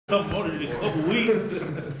Something more than a couple weeks.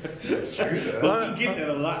 That's true. But we get that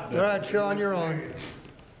a lot. All right, Shawn, you're on.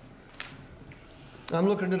 I'm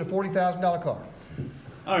looking at a $40,000 car.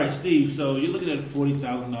 All right, Steve, so you're looking at a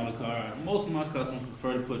 $40,000 car. Most of my customers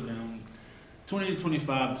prefer to put down 20 to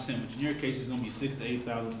 25%, which in your case is going to be $6,000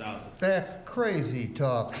 to $8,000. That's crazy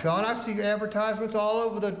talk, Shawn. I see advertisements all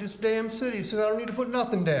over this damn city, so I don't need to put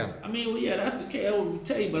nothing down. I mean, well, yeah, that's the case. I would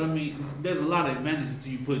tell you, but I mean, there's a lot of advantages to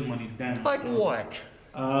you putting money down. Like what?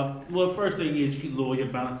 Well, first thing is you can lower your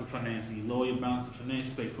balance to finance. When you lower your balance to finance,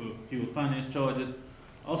 you pay for fewer finance charges.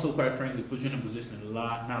 Also, quite frankly, puts you in a position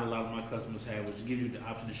that not a lot of my customers have, which gives you the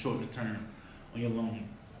option to shorten the term on your loan.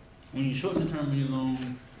 When you shorten the term on your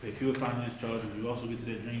loan, pay fewer finance charges, you also get to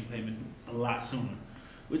that dream payment a lot sooner,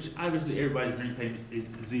 which obviously everybody's dream payment is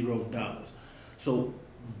 $0. So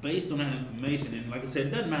based on that information, and like I said, it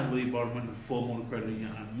doesn't matter whether you borrow money before motor credit or you're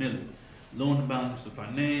on a million. Lowering the balance to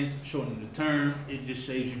finance, shortening the term, it just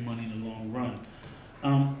saves you money in the long run.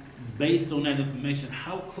 Based on that information,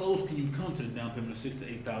 how close can you come to the down payment of $6,000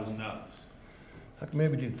 to $8,000? I can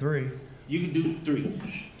maybe do 3. You can do 3.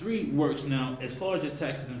 3 works. Now, as far as your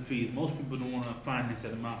taxes and fees, most people don't want to finance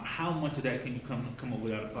that amount. How much of that can you come up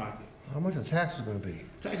with out of pocket? How much are the taxes going to be?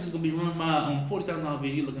 Taxes going to be run by $40,000 vehicle.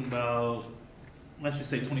 You're looking about, let's just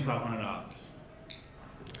say $2,500.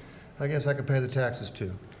 I guess I could pay the taxes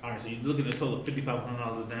too. All right, so you're looking at a total of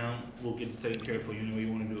 $5,500 down. We'll get to taking care of for you any way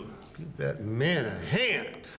you want to do it. Give that man a hand.